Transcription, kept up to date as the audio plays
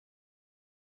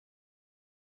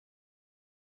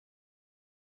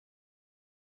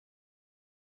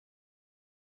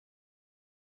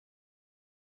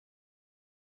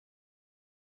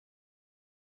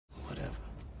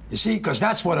You see, because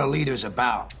that's what a leader's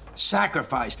about.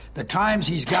 Sacrifice. The times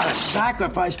he's got to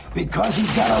sacrifice because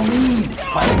he's got to lead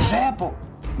by example,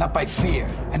 not by fear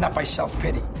and not by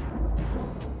self-pity.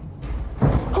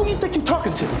 Who you think you're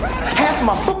talking to? Half of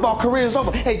my football career is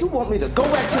over. Hey, you want me to go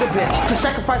back to the bench to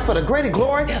sacrifice for the greater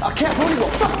glory? I can't really. Well,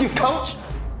 fuck you, coach.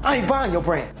 I ain't buying your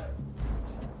brand.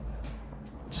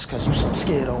 Just because you some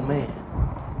scared old man.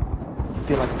 You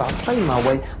feel like if I play my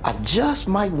way, I just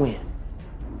might win.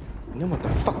 And then what the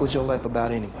fuck was your life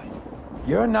about anyway?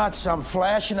 You're not some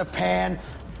flash in the pan,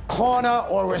 corner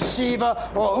or receiver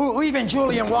or even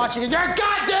Julian Washington. You're a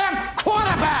goddamn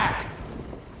quarterback!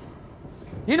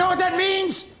 You know what that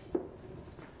means?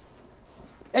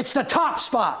 It's the top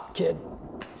spot, kid.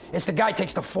 It's the guy who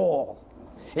takes the fall.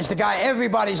 It's the guy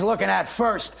everybody's looking at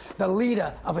first, the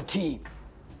leader of a team,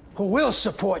 who will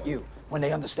support you when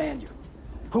they understand you,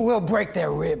 who will break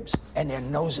their ribs and their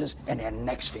noses and their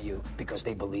necks for you because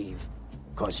they believe,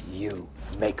 because you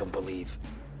make them believe.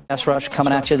 Pass rush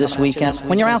coming at you this weekend.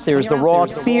 When you're out there, is the raw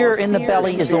fear in the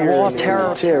belly? Is the raw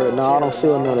terror? Terror? No, I don't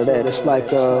feel none of that. It's like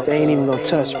they ain't even gonna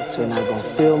touch me. They're not gonna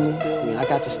feel me. I mean, I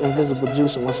got this invisible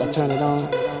juice, and once I turn it on,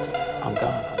 I'm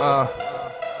gone.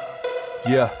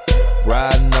 Yeah,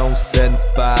 riding on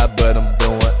 75, but I'm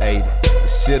doing 80. The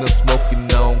shit I'm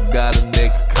smoking on got a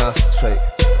nigga concentrate.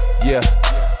 Yeah.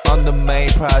 I'm the main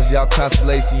prize, y'all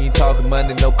consolation. You ain't talking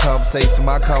money, no conversation.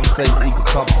 My conversation equal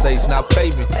compensation. Now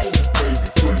pay me.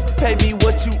 Pay me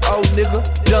what you owe, nigga.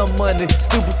 Dumb money,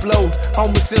 stupid flow.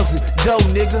 Homer Simpson, dough,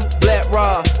 nigga. Black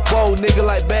Rob, whoa, nigga,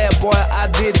 like bad boy, I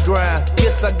did the grind.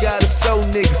 Guess I gotta show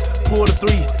niggas. Pull the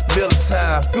 3 middle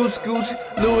time. Gucci, Gucci,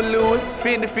 Louis, Louis,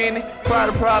 Fendi, Fendi,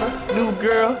 Prada, Prada, new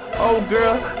girl, old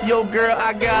girl, yo girl.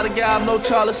 I got a guy, no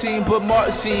Charlie Sheen, but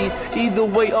Martin Sheen. Either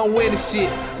way, I'm winning shit.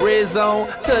 Red zone,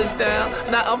 touchdown.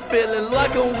 Now I'm feeling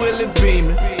like I'm Willie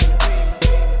Beamen.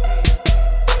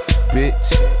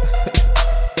 Bitch.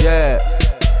 Yeah.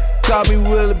 Call me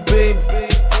Willie Beamen.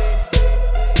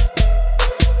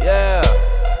 Yeah.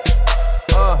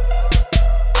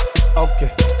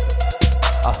 Okay.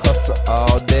 I hustle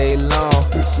all day long.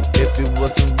 If it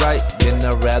wasn't right, then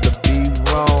I'd rather be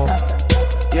wrong.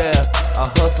 Yeah, I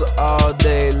hustle all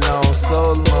day long,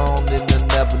 so long, then I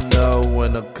never know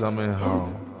when I'm coming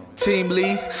home. Team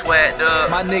Lee, swagged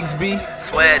up. My niggas be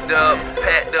swagged up,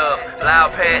 packed up,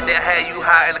 loud pack that had you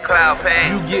high in the cloud pack.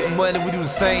 You get money, we do the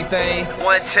same thing.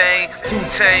 1 chain, 2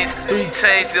 chains, 3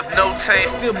 chains. If no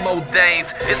chains, still more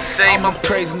dames. It's the same. I'm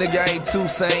crazy, nigga, I ain't too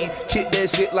sane. Kick that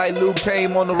shit like Luke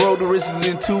came on the road. The wrists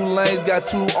in 2 lanes. Got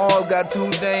 2 arms, got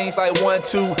 2 dames. Like 1,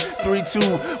 2, 3,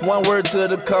 2. 1 word to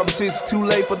the competition. Too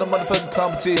late for the motherfucking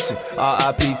competition.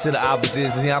 R.I.P. to the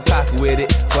opposition. Yeah, I'm cocky with it.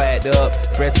 Swagged up,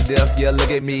 fresh to death. Yeah,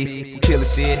 look at me. Killer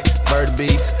shit, murder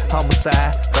beast,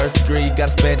 homicide, first degree, gotta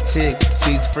spend a chick.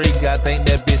 She's free, gotta think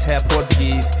that bitch have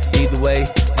Portuguese. Either way,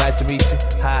 nice to meet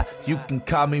you. Hi, you can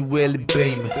call me Willie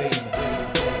Beamen.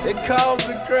 They call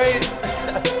me crazy.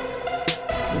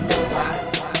 You know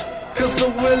why? Cause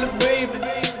I'm Willie Beamen.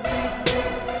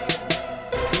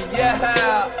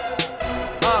 Yeah.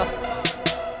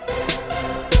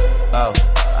 Oh,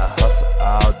 I hustle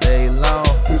all day long.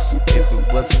 If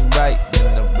it wasn't right,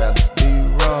 then I'd rather be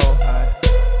wrong.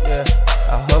 Yeah,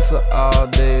 I hustle all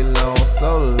day long,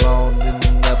 so long, then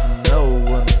you never know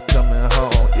when I'm coming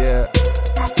home. Yeah.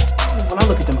 When I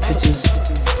look at them pictures,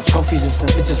 the trophies and stuff,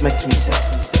 it just makes me sad.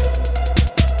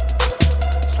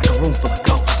 It's like a room full of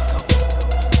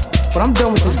ghosts. When I'm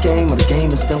done with this game, or the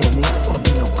game is done with me, I don't want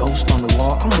to be no ghost on the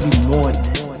wall. I want to be more than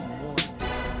that.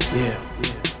 Yeah.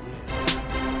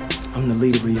 I'm the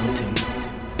leader of your team.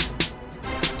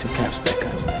 2 caps back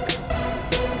up.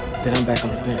 Then I'm back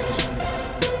on the bench.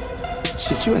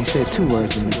 Shit, you ain't said 2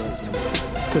 words to me.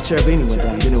 Till Cherubini went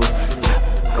down, then it was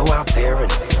go out there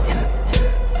and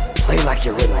play like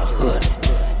you're in the hood.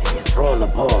 And you're throwing the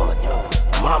ball and your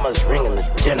mama's ringing the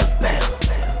dinner bell.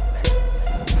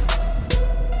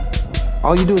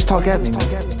 All you do is talk at me,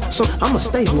 man. So I'ma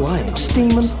stay who I am,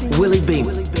 steaming Willie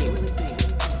Beamen.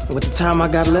 And with the time I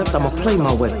got left, I'ma play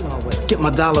my way, get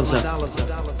my dollars up.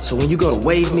 So when you go to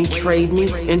waive me, trade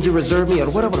me, injure reserve me, or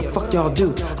whatever the fuck y'all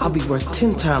do, I'll be worth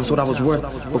 10 times what I was worth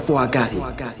before I got here.